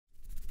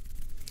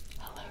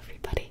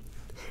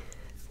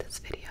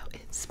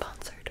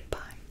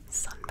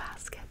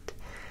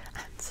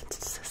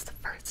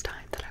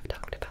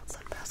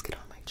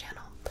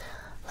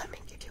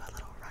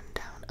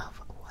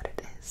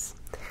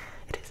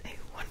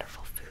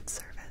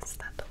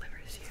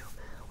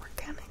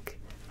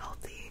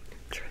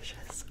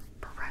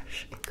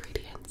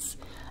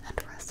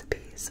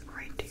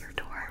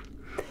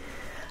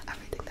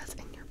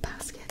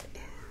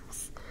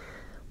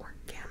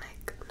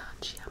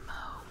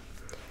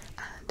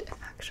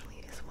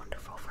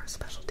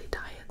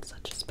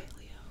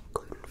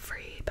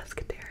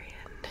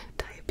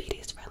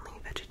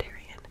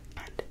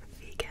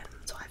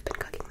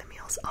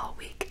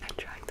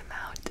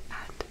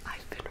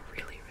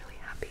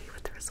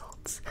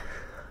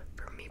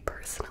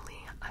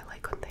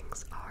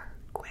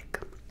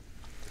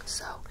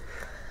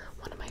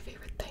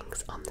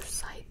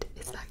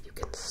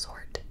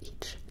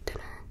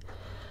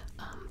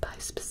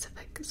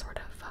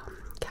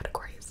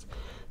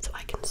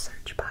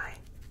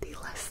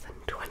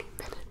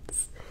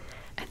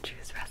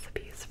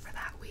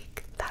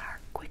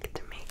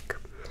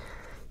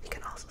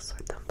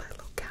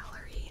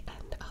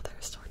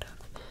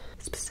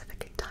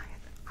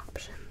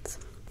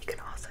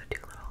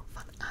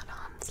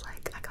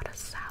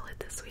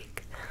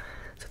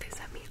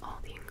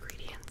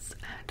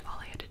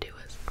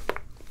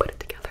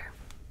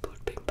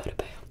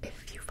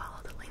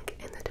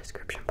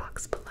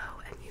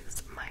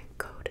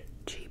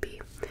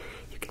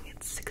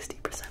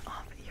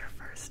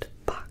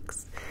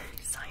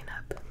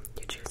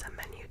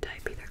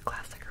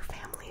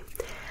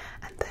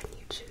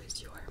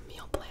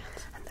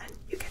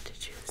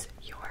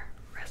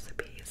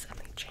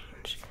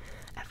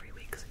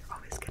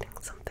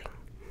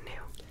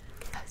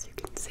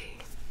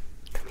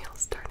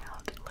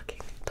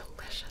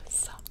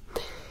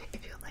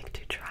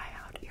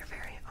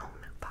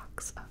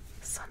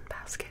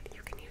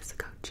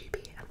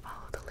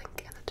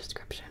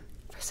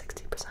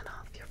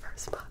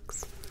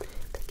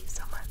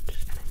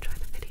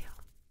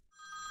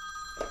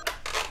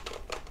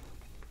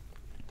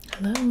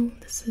Hello,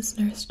 this is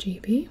Nurse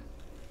Gibi.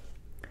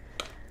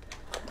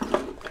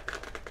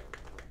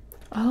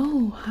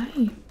 Oh,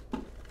 hi.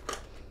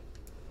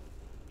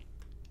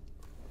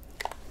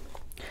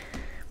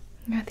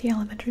 You're at the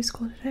elementary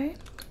school today?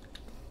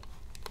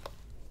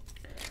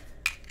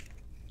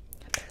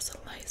 There's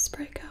a lice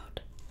breakout.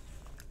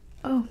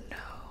 Oh no.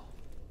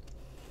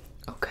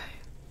 Okay.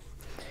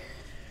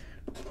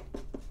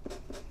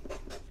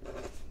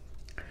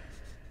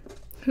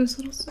 Whose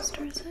little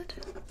sister is it?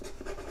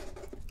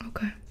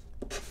 Okay.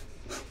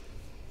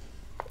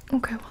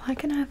 Okay, well, I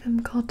can have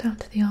him called down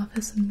to the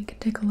office and we can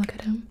take a look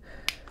at him.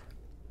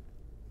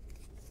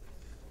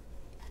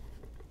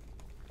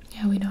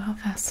 Yeah, we know how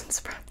fast it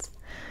spreads.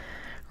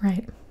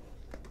 Right.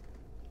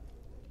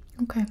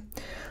 Okay.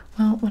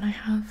 Well, when I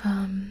have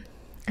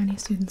any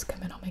students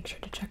come in, I'll make sure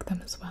to check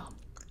them as well.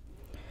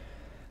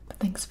 But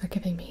thanks for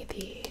giving me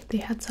the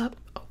heads up.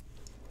 Oh.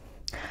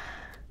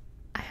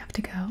 I have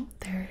to go.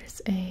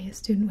 There's a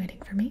student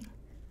waiting for me.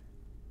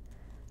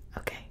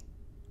 Okay.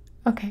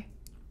 Okay.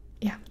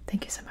 Yeah,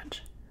 thank you so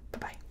much.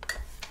 Bye-bye.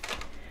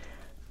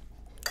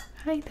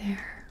 Hi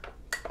there.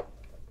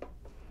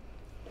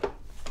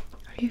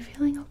 Are you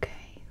feeling okay?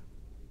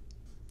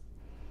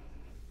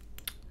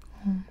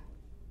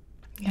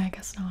 Yeah, I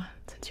guess not,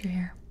 since you're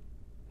here.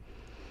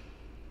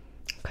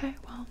 Okay,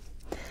 well,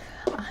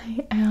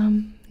 I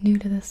am new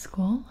to this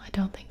school. I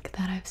don't think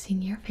that I've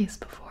seen your face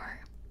before.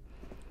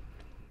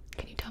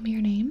 Can you tell me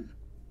your name?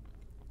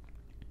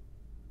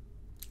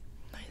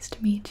 Nice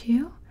to meet you.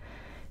 You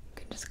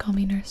can just call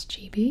me Nurse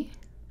Gibi.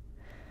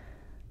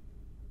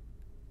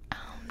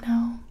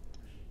 No.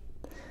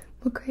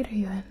 What grade are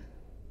you in?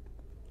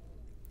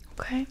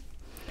 Okay.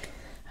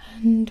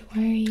 And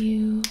why are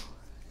you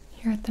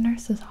here at the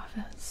nurse's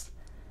office?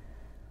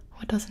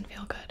 What doesn't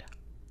feel good?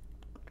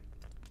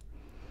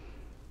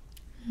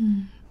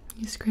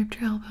 You scraped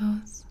your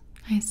elbows.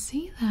 I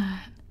see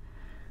that.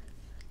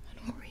 And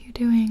what were you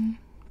doing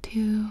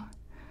to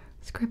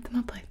scrape them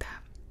up like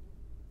that?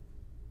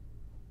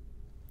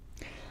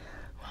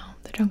 Well,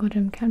 the jungle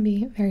gym can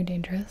be very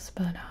dangerous,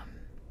 but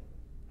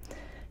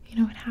you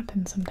know, it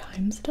happens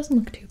sometimes. It doesn't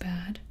look too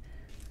bad.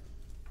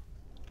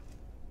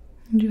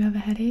 Do you have a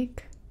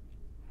headache?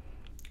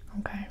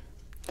 Okay.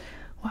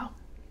 Well,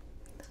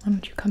 why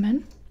don't you come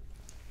in?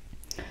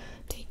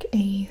 Take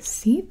a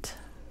seat.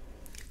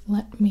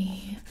 Let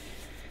me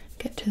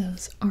get to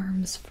those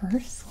arms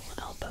first,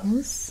 little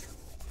elbows,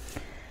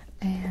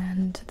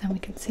 and then we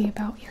can see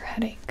about your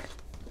headache.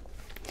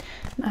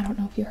 And I don't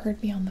know if you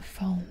heard me on the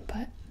phone, but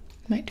I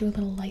might do a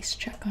little lice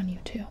check on you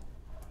too.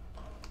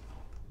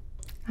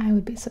 I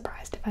would be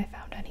surprised if I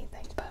found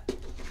anything, but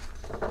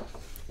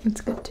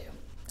it's good to,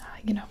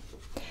 you know,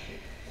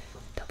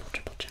 double,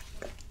 triple check.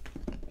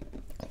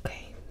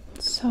 Okay,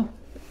 so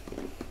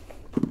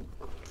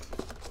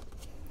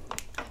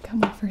I got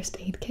my first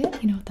aid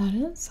kit. You know what that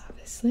is,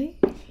 obviously.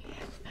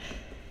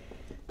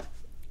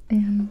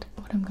 And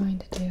what I'm going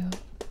to do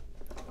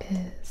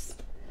is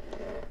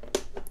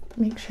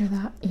make sure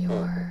that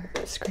your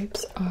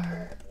scrapes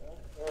are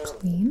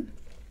clean.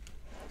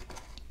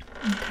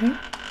 Okay.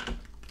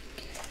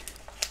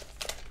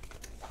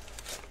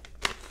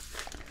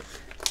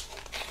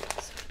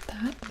 So with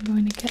that, I'm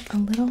going to get a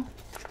little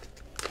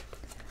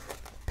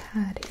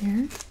pad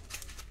here.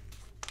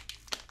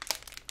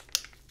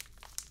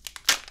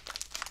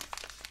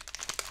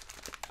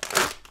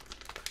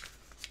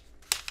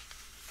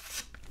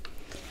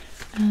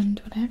 And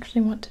what I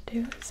actually want to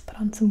do is put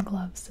on some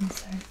gloves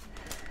since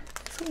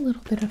there's a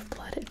little bit of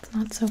blood. It's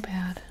not so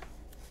bad.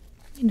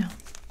 You know,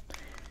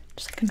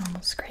 just like a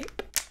normal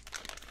scrape.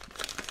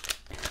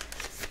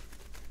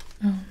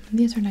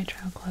 These are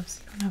nitrile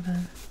gloves. You don't have a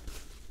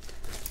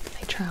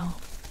nitrile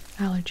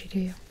allergy, do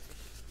you?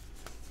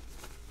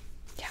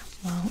 Yeah,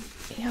 well,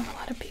 we have a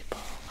lot of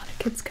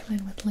kids come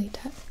in with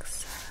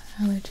latex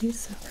allergies,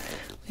 so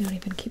we don't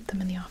even keep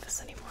them in the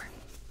office anymore.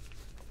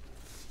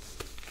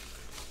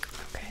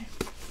 Okay.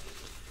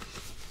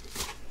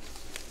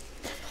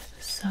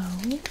 So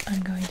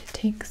I'm going to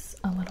take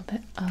a little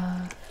bit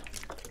of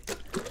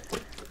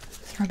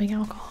rubbing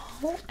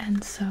alcohol,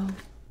 and so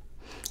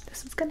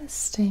this is gonna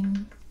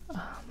sting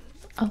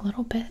a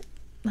little bit.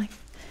 Like,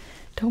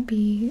 don't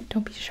be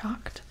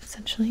shocked.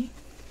 Essentially,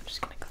 I'm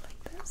just gonna go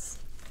like this.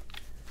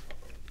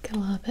 Get a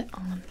little bit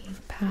on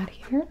the pad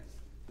here.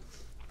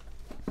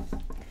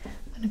 I'm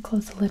gonna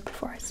close the lid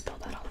before I spill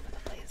that all over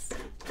the place.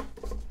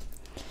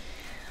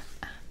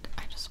 And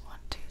I just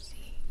want to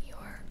see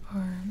your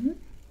arm.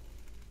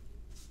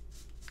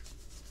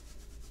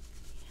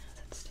 Yeah,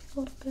 let's take a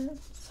little bit.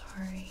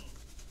 Sorry.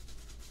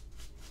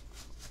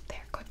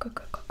 There, quick.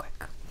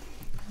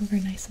 Over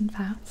nice and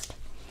fast.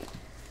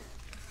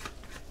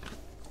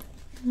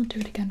 We'll do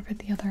it again for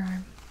the other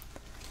arm.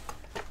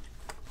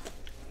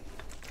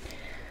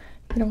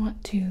 You don't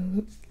want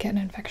to get an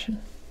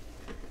infection.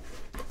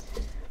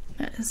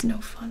 That is no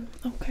fun.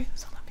 Okay,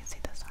 so let me see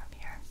this arm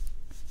here.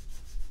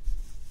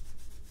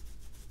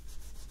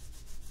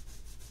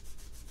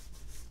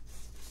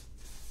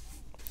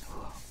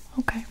 Ooh,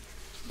 okay.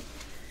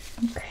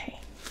 Okay.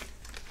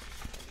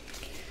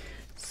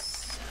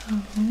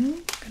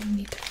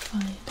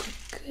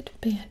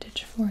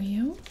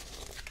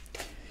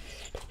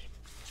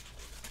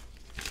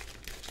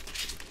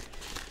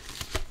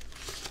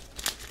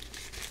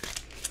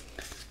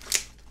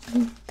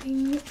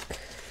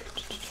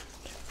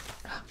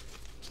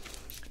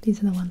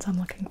 These are the ones I'm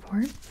looking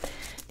for.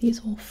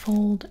 These will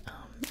fold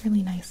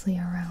really nicely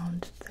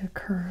around the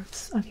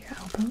curves of your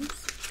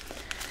elbows.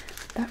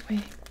 That way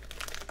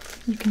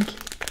you can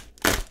keep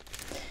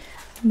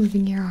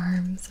moving your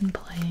arms and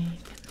playing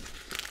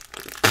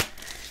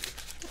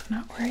and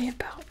not worry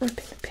about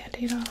ripping the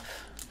band-aid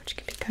off, which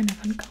can be kind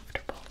of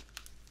uncomfortable.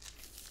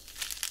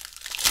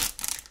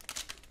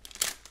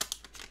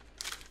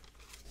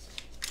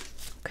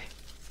 Okay,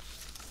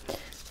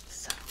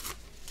 so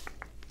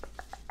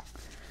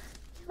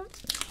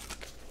once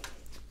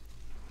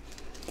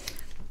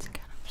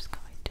again, I'm just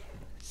going to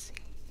see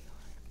your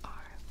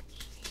arm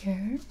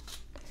here.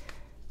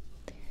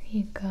 There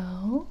you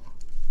go.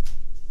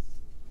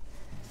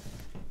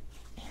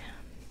 And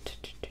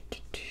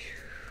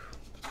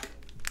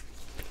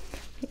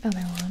the other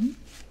one.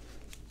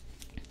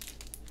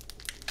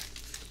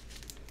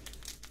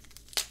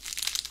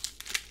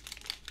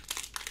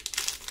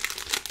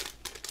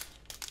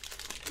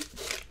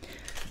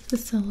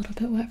 This is a little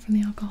bit wet from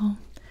the alcohol.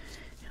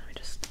 Let me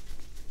just.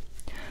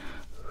 There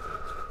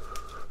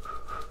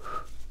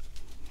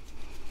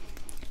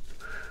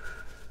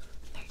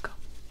you go.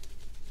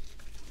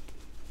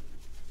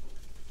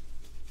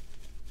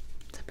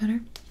 Is that better?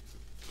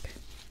 Okay.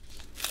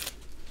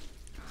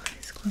 Oh,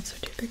 these gloves are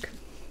too big.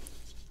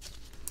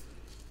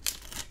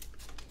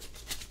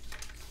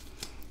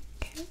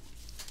 Okay.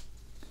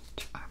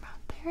 Put your arm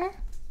out there.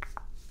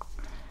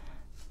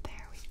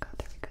 There we go,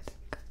 there we go, there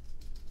we go.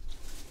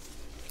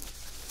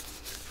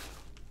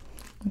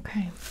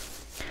 Okay,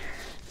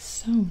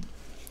 so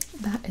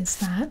that is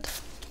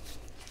that.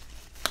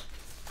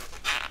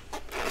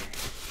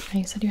 Now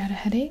you said you had a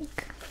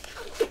headache.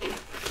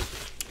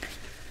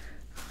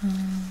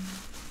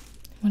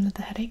 When did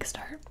the headache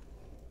start?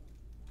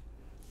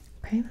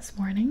 Okay, this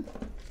morning.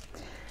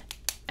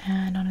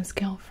 And on a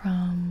scale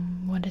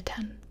from 1 to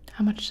 10,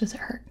 how much does it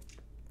hurt?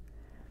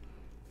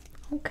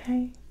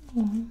 Okay,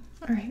 well,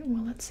 alright,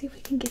 well, let's see if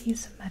we can get you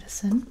some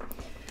medicine.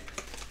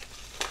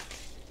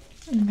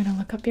 I'm gonna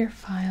look up your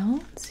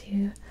file and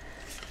see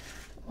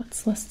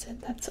what's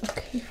listed that's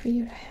okay for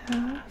you to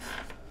have.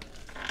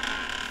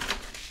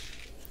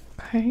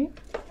 Okay.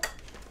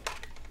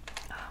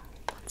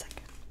 1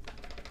 second.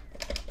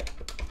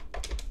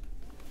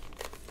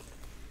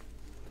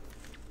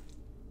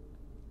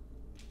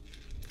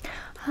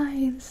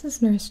 Hi, this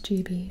is Nurse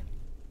Gibi.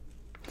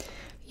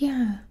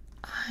 Yeah,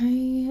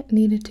 I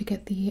needed to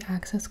get the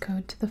access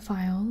code to the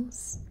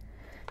files.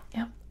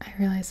 Yep, I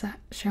realized that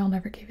Cheryl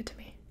never gave it to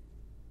me.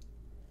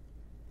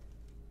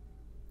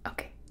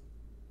 Okay.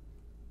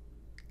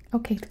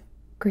 Okay,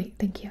 great,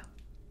 thank you.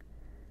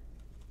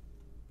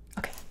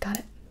 Okay, got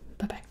it.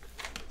 Bye-bye.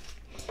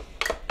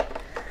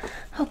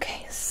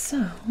 Okay,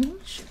 so,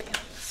 should be on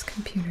this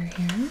computer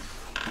here.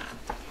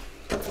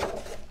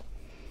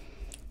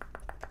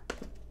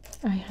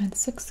 I had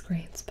 6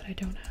 grades, but I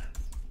don't have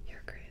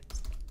your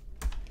grades.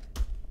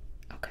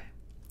 Okay,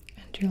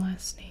 and your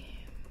last name.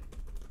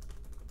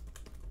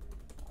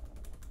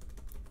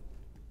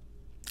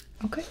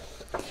 Okay,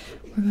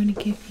 we're going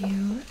to give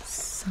you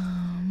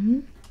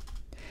some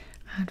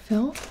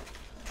Advil.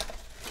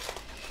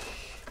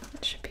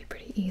 It should be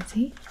pretty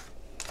easy.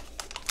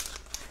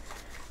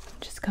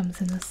 It just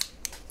comes in this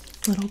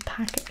little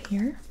packet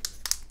here.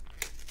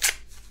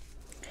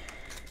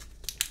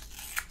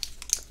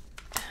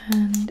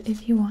 And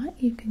if you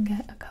want, you can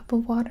get a cup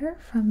of water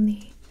from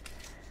the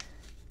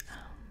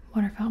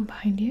water fountain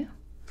behind you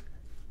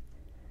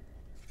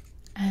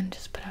and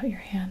just put out your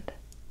hand.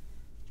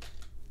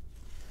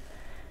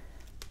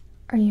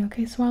 Are you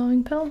okay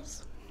swallowing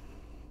pills?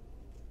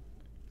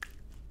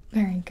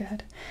 Very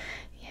good.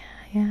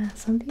 Yeah,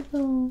 some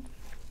people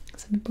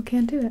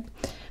can't do it,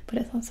 but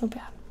it's not so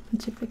bad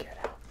once you figure it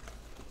out.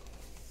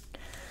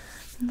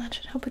 And that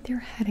should help with your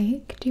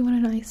headache. Do you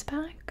want an ice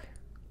pack?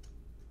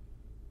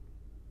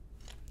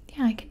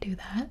 Yeah, I can do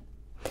that.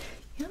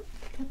 Yep,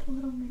 got the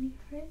little mini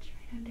fridge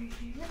right under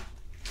here.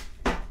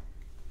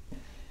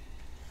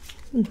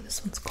 Ooh,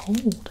 this one's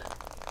cold.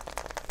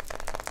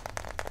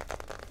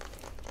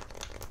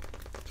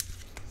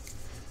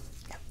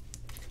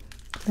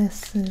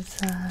 This is,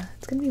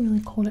 it's gonna be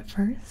really cold at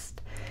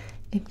first.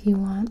 If you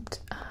want,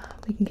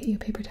 we can get you a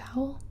paper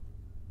towel.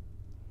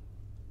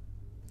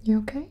 You're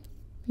okay?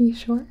 Are you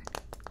sure?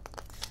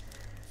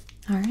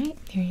 Alright,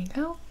 here you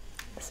go.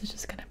 This is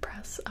just gonna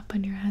press up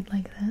on your head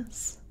like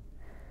this.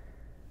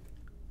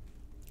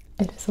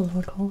 It is a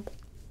little cold.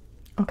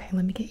 Okay,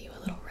 let me get you a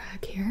little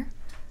rag here.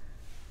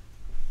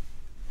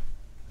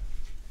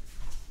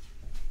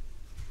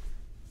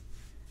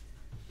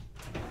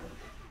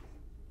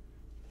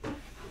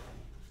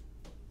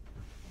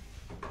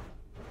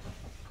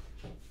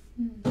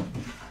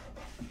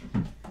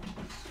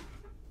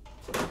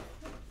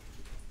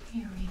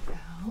 Here we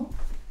go.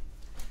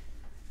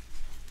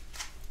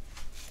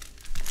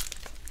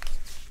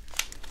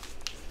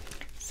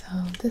 So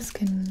this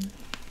can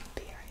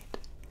be right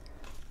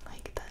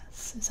like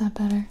this. Is that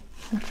better?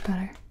 Much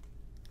better.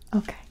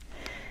 Okay.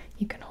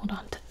 You can hold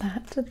on to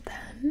that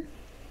then.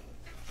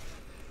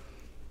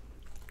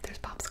 There's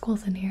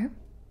popsicles in here.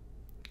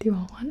 Do you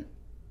want one?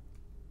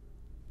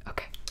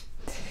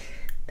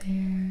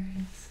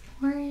 There's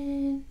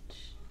orange,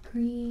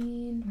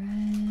 green,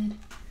 red.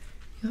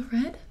 You want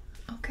red?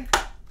 Okay.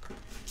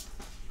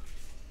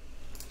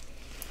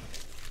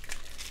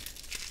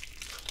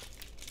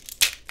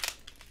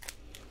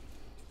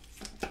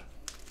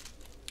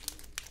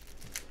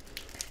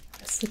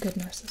 This is the good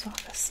nurse's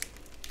office.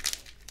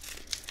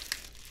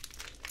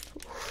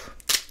 Oof.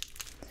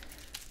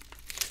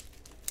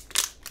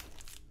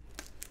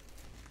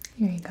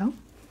 Here you go.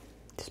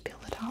 Just peel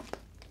the top.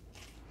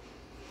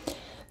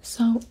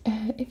 So,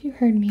 if you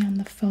heard me on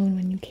the phone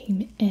when you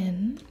came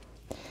in,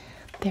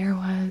 there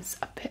was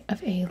a bit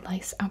of a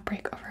lice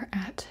outbreak over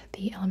at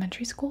the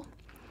elementary school.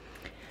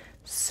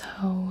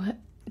 So,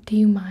 do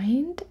you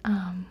mind,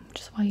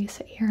 just while you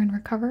sit here and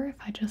recover, if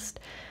I just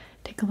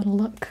take a little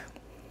look?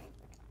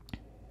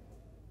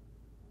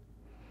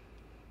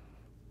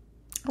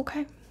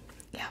 Okay,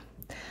 yeah,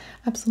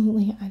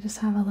 absolutely. I just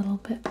have a little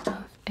bit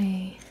of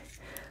a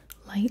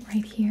light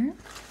right here.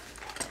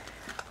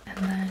 And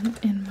then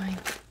in my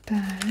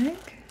bag,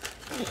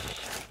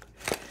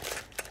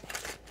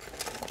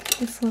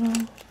 this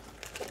little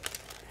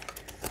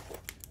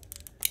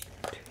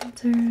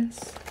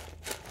tweezers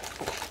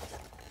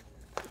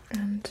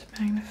and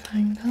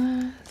magnifying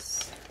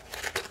glass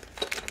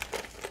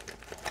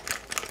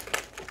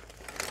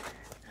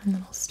and a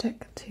little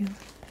stick to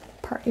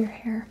part your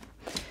hair.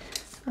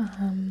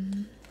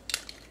 I'm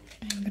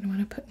going to want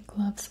to put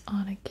gloves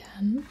on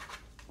again.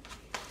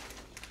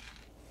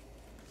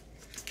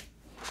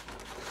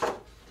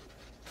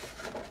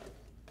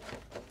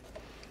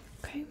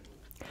 Okay,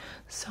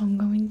 so I'm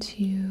going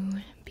to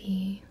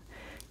be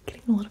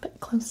getting a little bit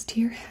close to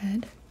your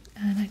head,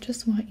 and I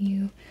just want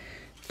you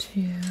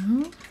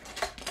to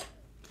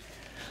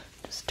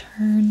just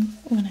turn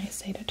when I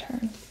say to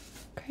turn.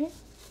 Okay,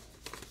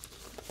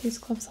 put these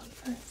gloves on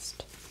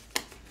first.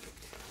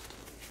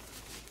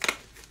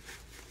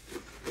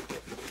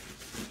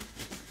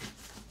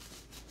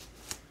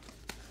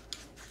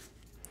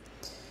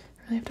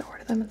 I have to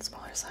order them in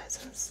smaller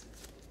sizes.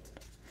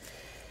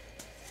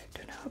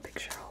 Don't know how big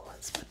Cheryl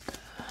was, but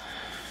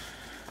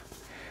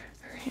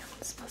her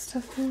hands must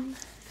have been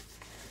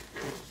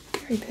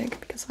very big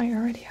because I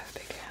already have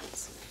big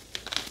hands.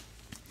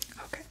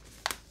 Okay.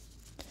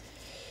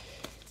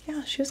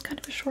 Yeah, she was kind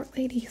of a short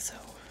lady, so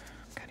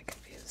I'm kind of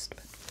confused.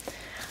 But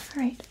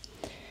all right.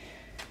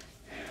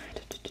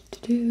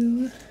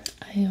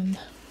 I am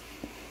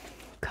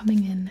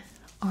coming in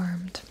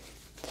armed.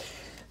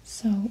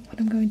 So what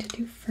I'm going to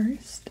do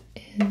first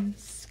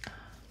is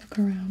look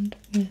around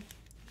with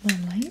the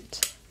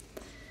light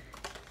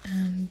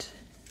and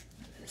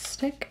the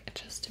stick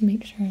just to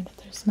make sure that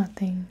there's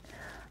nothing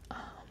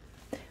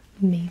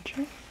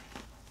major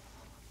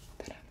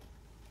that I'm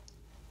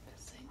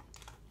missing.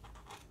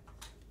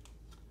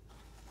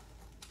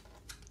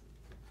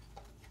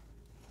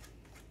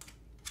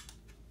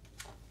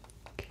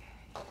 Okay,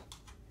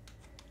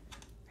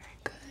 very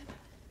good.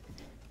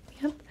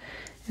 Yep.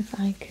 If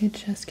I could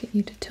just get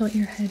you to tilt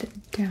your head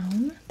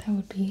down, that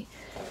would be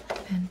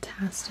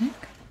fantastic.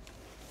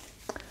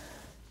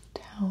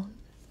 Down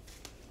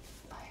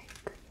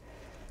like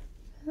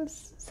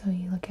this. So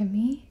you look at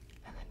me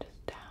and then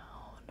just down.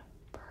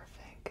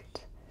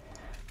 Perfect.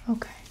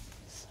 Okay,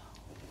 so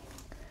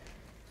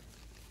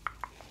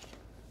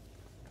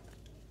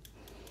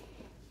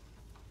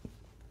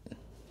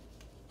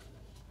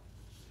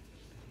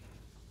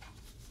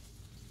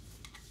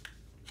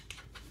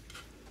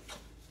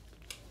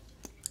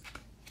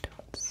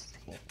don't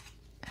see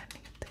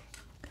anything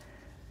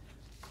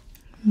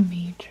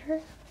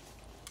major.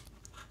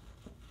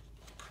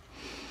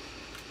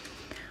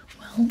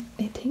 Well,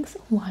 it takes a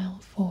while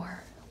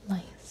for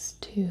lice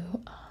to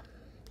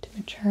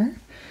mature,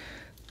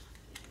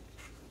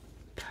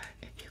 but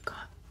if you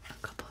got a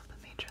couple of the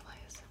major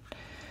lice,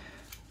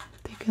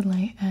 they could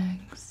lay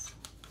eggs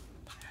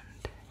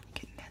and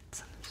get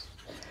nits, and it's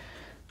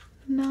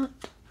not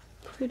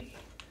pretty.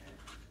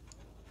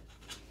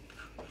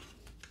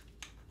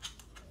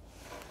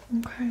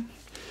 Okay, I'm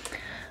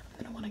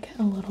gonna want to get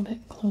a little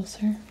bit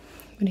closer.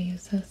 I'm gonna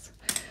use this.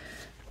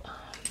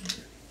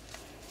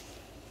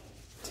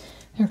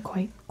 They're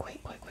quite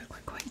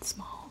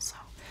small, so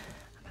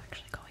I'm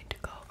actually going to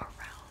go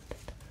around to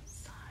the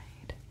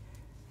side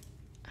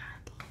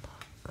and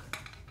look.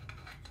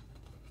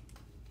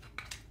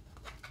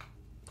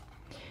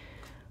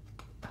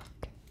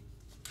 Okay.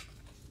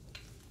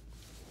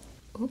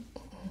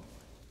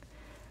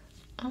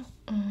 I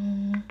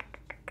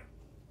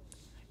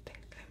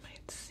think I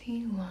might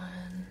see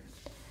one.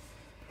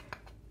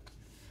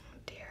 Oh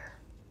dear.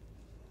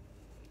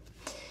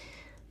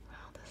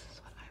 Well, this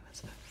is what I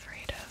was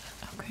afraid of.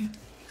 Okay.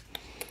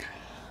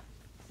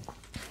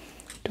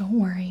 Don't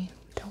worry.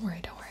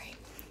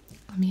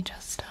 Let me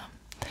just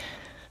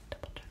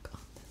double check on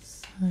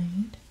this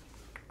side.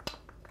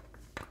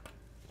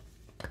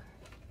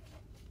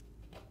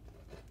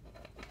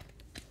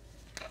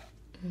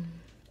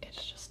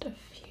 It's just a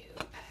few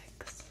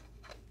eggs.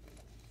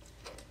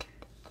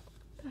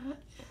 That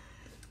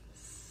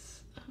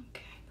is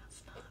okay.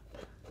 That's not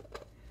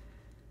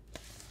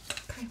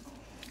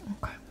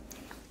okay.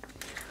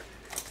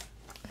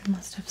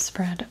 must have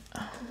spread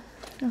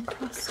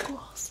across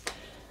schools.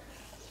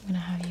 I'm gonna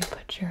have you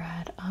put your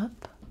head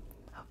up.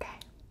 Okay.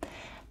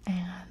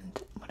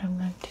 And what I'm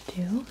going to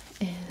do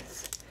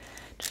is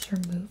just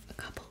remove a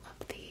couple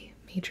of the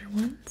major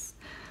ones.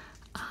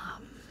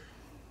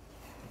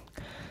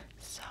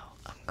 So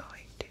I'm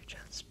going to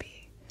just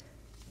be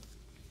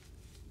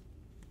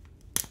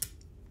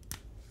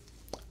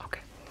okay.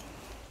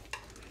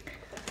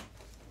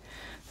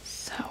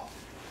 So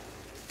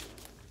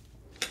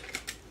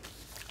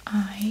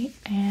I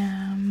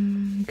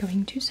am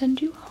going to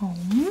send you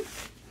home.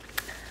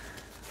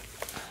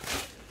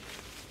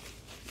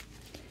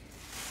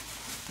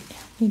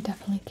 We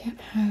definitely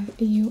can't have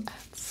you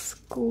at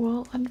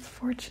school,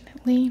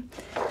 unfortunately.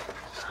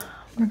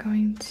 We're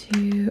going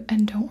to,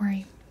 and don't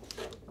worry,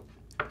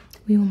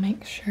 we will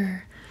make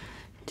sure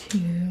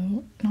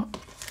to not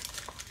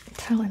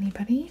tell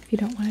anybody if you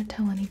don't want to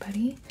tell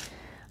anybody.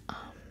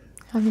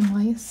 Having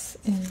lice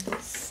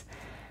is,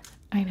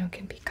 I know,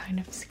 can be kind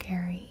of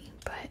scary,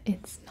 but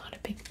it's not a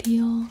big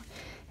deal.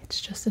 It's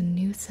just a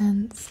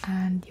nuisance,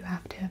 and you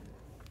have to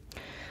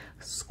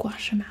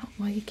squash them out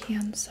while you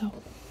can. So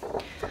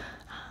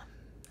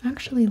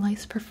actually,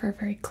 lice prefer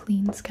very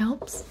clean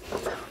scalps.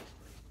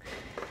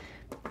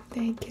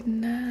 They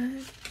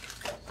can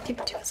give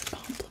it to us as a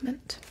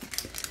compliment.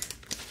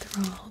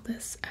 Throw all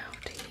this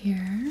out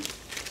here.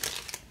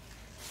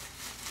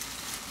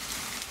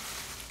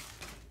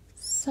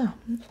 So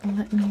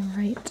let me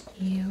write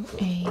you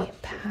a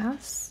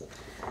pass.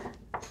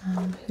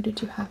 Who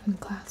did you have in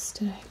class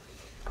today?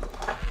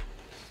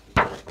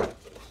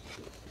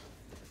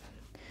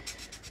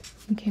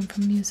 You came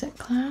from music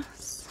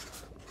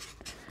class,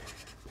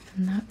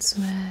 and that's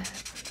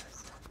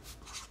with,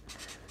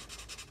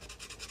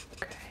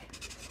 okay,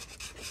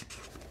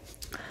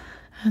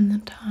 and the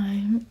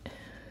time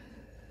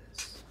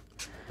is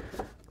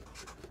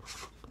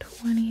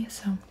 20,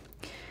 so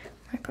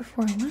right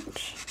before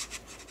lunch.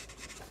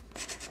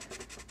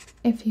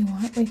 If you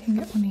want, we can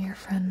get one of your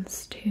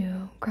friends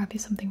to grab you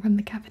something from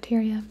the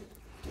cafeteria.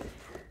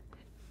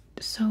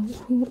 So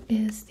who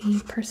is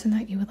the person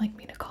that you would like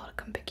me to call to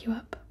come pick you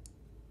up?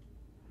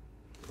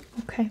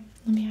 Okay,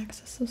 let me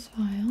access those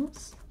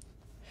files.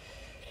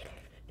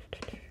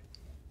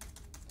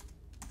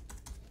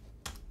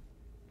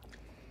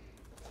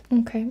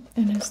 Okay,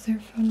 and is their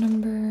phone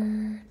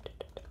number?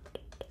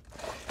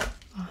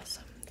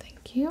 Awesome,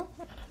 thank you.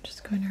 And I'm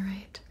just going to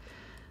write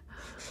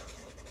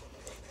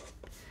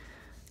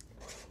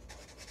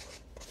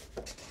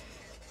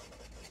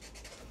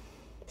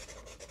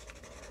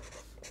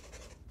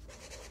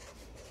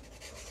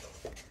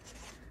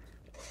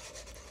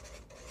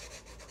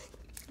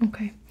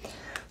okay,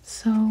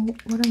 so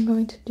what I'm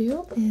going to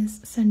do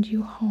is send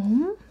you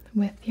home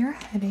with your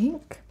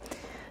headache,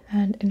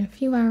 and in a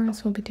few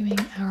hours we'll be doing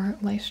our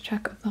lice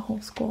check of the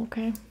whole school,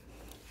 okay?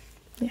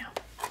 Yeah.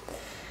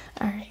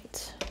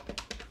 Alright.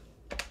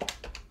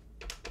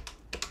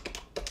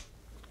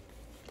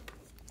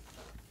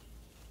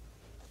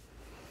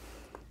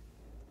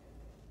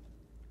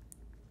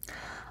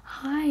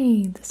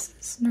 Hi, this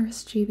is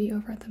Nurse Gibi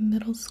over at the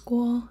middle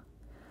school.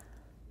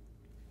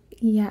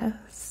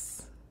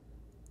 Yes.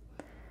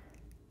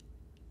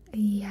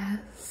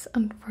 Yes,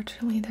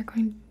 unfortunately they're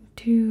going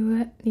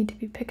to need to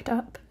be picked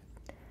up.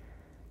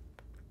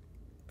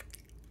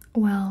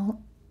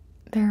 Well,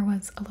 there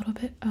was a little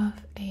bit of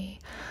a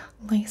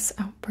lice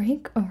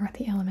outbreak over at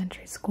the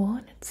elementary school,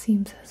 and it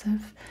seems as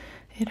if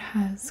it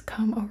has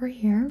come over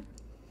here.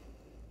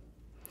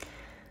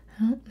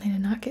 Well, they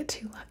did not get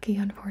too lucky,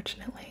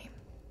 unfortunately.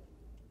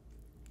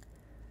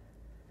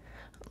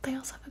 They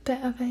also have a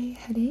bit of a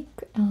headache,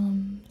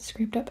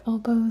 scraped up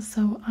elbows,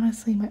 so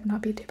honestly it might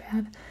not be too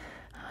bad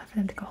for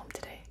them to go home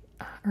today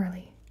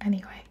early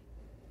anyway.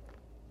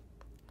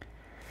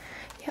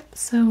 Yep,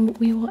 so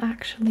we will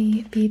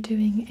actually be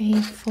doing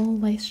a full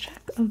lice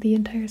check of the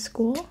entire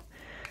school.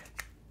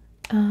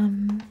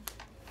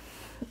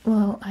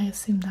 Well, I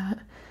assume that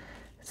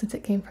since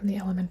it came from the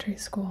elementary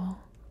school,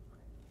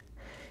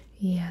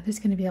 yeah, there's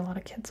going to be a lot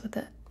of kids with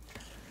it.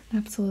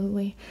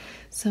 Absolutely.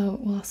 So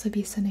we'll also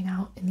be sending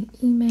out an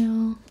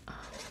email, a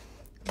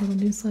little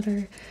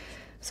newsletter,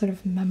 sort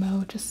of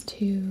memo, just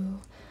to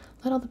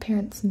let all the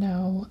parents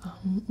know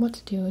what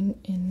to do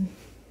in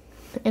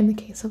the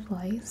case of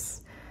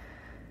lice.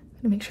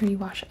 I'm gonna make sure you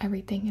wash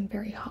everything in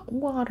very hot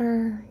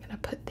water. I'm gonna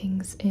put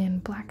things in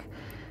black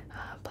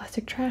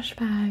plastic trash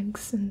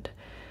bags, and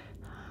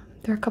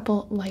there are a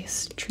couple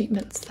lice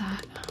treatments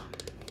that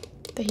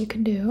you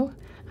can do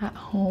at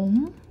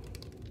home.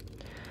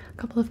 A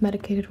couple of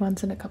medicated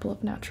ones and a couple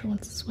of natural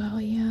ones as well.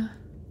 Yeah.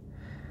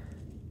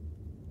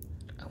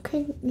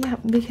 Okay. Yeah,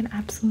 we can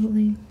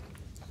absolutely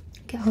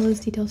get all those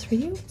details for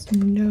you. It's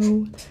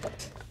no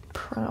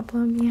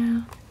problem.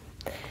 Yeah.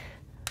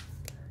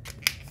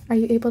 Are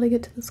you able to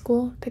get to the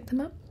school, pick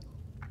them up?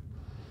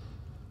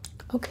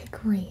 Okay,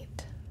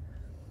 great.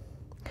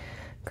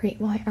 Great.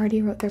 Well, I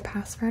already wrote their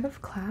pass for out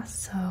of class,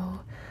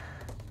 so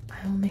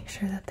I will make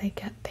sure that they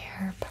get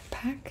their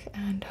backpack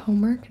and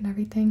homework and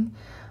everything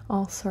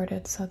all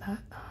sorted so that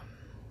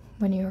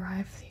when you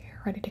arrive,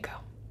 ready to go.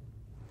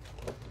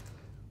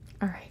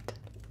 All right.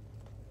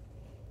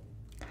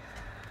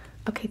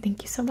 Okay,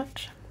 thank you so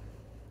much.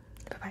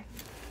 Bye-bye.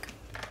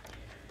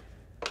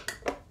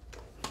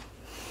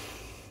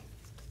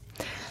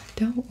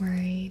 Don't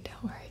worry,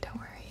 don't worry, don't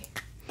worry.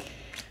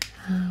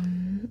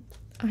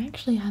 I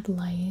actually had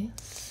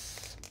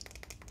lice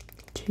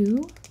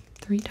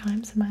 2-3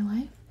 times in my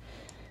life.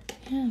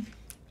 Yeah,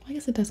 I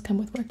guess it does come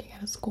with working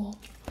at a school.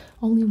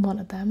 Only one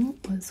of them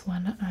was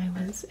when I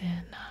was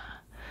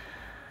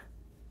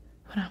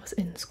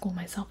in school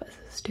myself as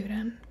a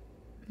student.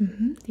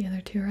 The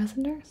other 2 are as a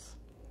nurse.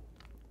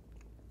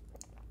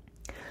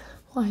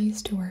 Well, I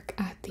used to work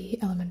at the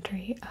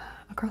elementary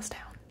across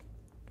town.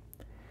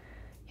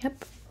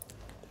 Yep.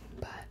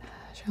 But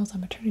Cheryl's on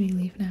maternity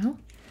leave now.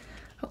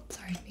 Oh,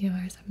 sorry,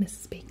 there's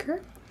Mrs.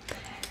 Baker.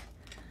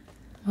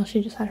 Well,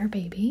 she just had her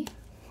baby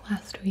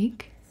last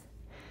week.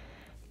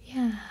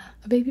 Yeah,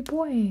 a baby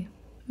boy.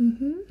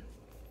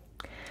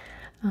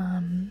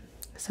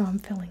 So I'm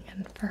filling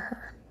in for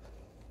her.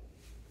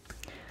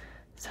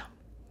 So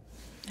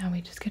now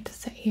we just get to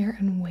sit here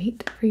and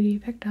wait for you to be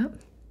picked up.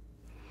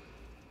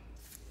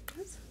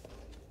 Yes.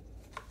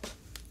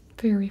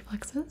 For your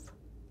reflexes.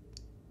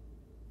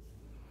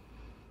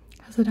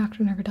 Has the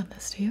doctor never done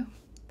this to you?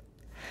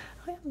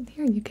 Oh, yeah,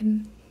 here, you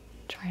can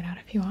try it out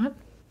if you want.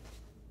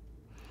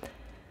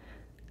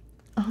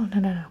 Oh,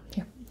 no.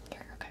 Here,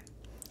 okay.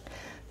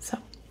 So,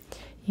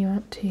 you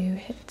want to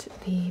hit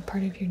the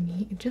part of your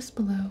knee just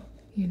below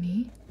your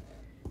knee,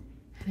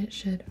 and it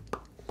should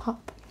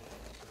pop.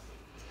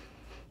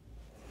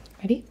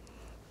 Ready?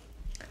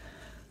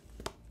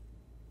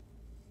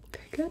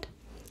 Very good.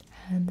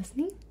 And this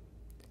knee.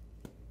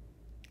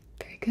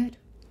 Very good.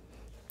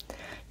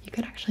 You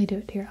could actually do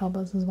it to your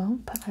elbows as well,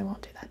 but I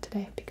won't do that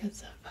today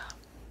because of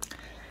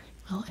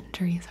little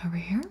injuries over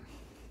here.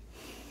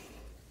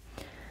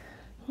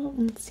 Well,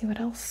 let's see what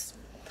else.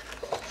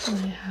 I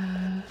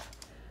have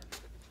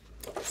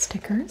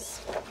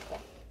stickers.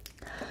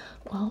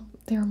 Well,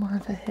 they were more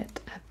of a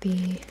hit at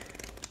the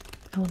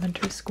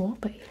elementary school,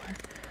 but you are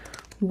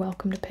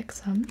welcome to pick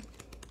some.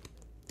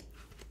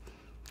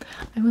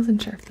 I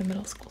wasn't sure if the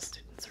middle school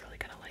students are really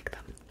gonna like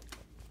them.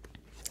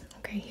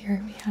 Okay,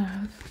 here we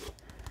have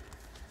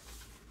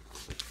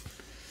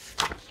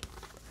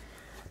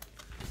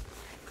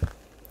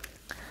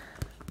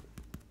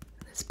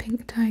this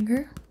pink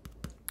tiger.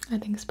 I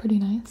think it's pretty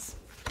nice.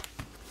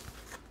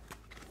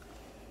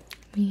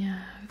 We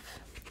have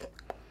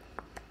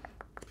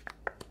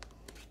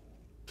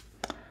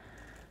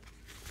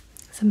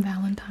some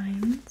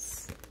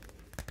Valentine's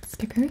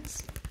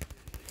stickers.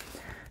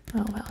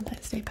 Oh,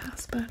 Valentine's Day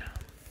passed, but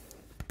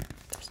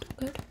they're still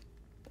good.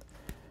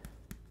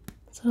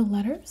 So the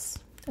letters,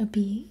 a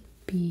B,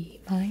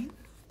 be mine.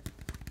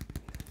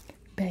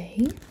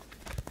 Bay,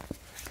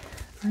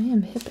 I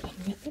am hip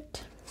and with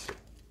it.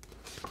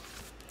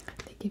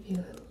 They give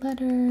you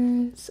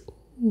letters.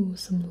 Ooh,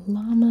 some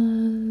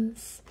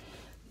llamas.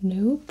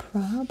 No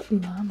prob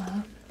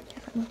llama.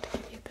 Here, I want to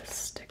give you this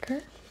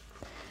sticker.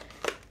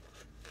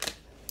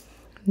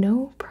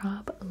 No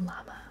prob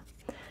llama.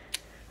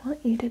 Well,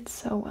 you did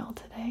so well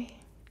today.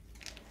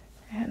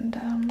 And,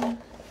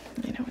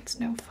 you know, it's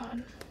no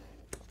fun.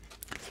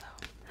 So,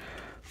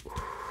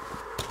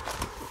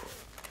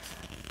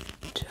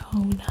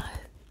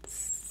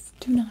 donuts.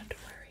 Do not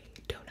worry.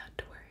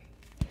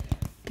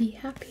 Be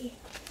happy.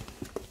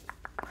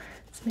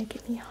 It's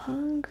making me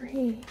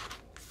hungry.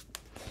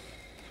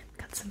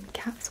 Got some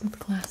cats with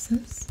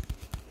glasses.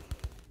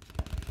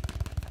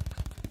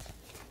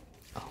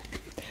 Oh,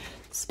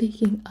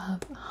 speaking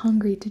of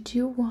hungry, did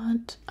you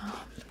want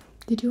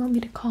me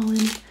to call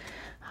in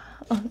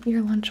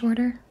your lunch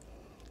order?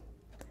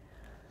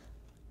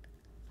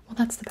 Well,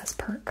 that's the best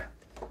perk.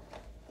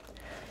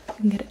 You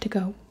can get it to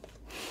go.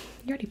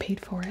 You already paid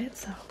for it,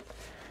 so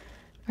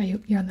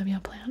you're on the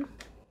meal plan?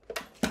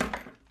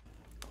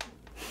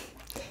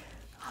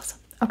 Awesome.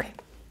 Okay.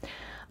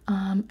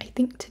 I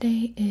think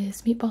today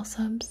is meatball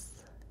subs.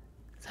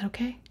 Is that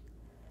okay?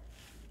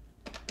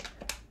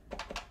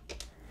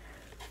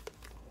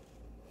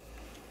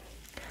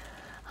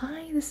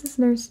 Hi, this is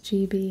Nurse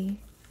Gibi.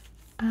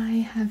 I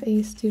have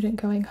a student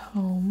going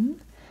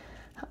home,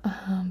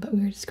 but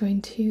we were just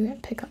going to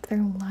pick up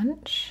their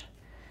lunch.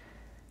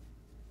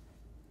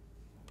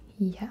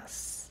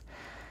 Yes.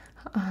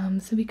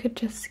 So we could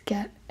just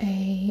get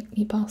a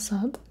meatball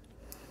sub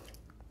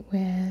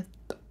with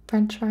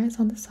French fries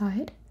on the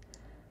side,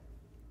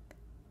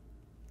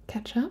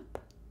 ketchup,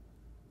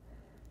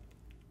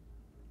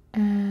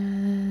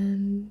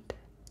 and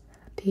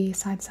the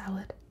side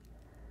salad.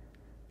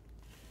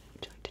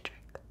 Would you like to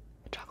drink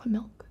chocolate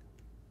milk?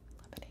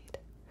 Lemonade.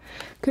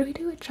 Could we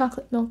do a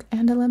chocolate milk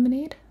and a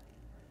lemonade?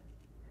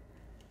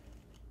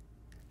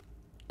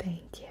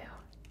 Thank you.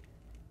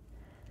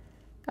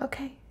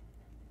 Okay.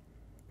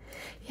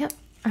 Yep,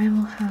 I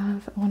will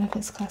have one of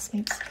his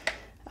classmates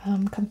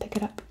come pick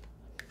it up.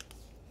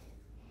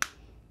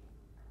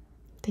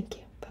 Thank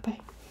you. Bye-bye.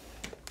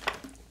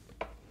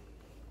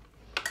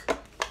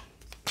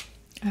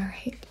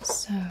 Alright,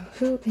 so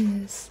who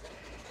is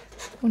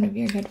one of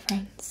your good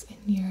friends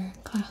in your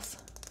class.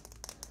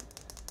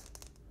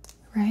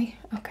 Ray?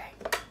 Okay.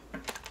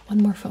 One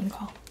more phone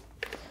call.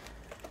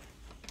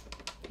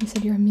 You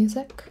said you're in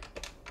music?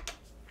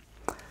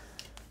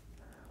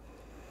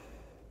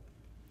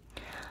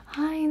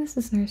 Hi, this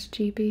is Nurse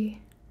Gibi.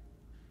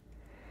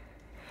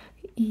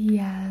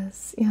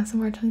 Yes,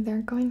 unfortunately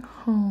they're going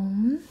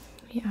home.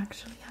 We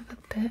actually have a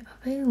bit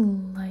of a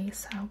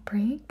lice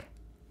outbreak.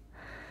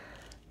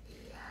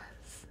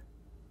 Yes.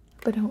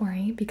 But don't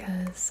worry,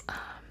 because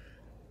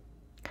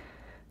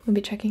we'll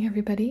be checking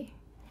everybody.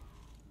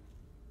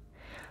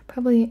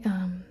 Probably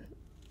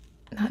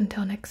not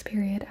until next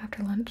period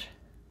after lunch.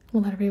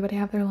 We'll let everybody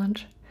have their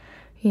lunch.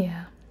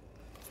 Yeah.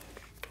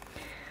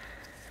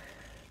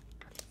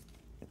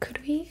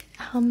 Could we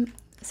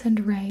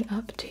send Ray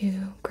up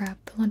to grab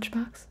the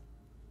lunchbox?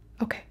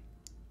 Okay.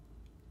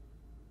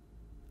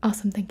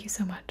 Awesome, thank you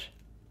so much.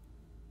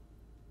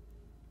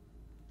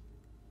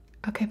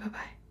 Okay, bye-bye.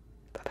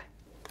 Bye-bye.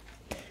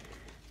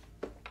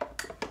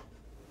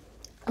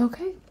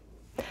 Okay.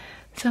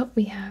 So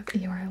we have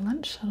your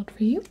lunch settled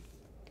for you.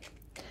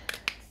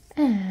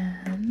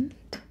 And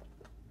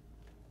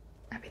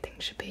everything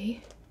should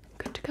be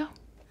good to go.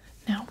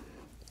 Now,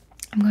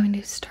 I'm going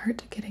to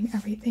start getting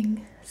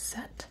everything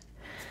set,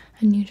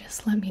 and you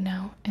just let me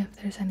know if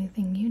there's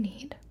anything you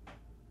need.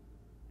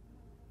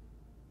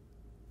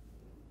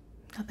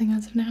 Nothing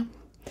as of now?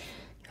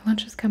 Your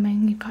lunch is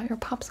coming, you've got your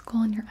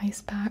popsicle and your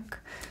ice pack,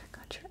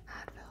 got your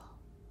Advil.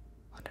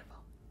 Wonderful.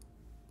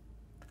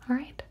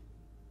 Alright.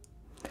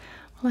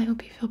 Well, I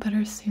hope you feel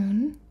better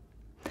soon,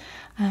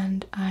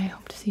 and I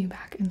hope to see you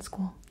back in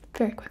school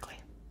very quickly.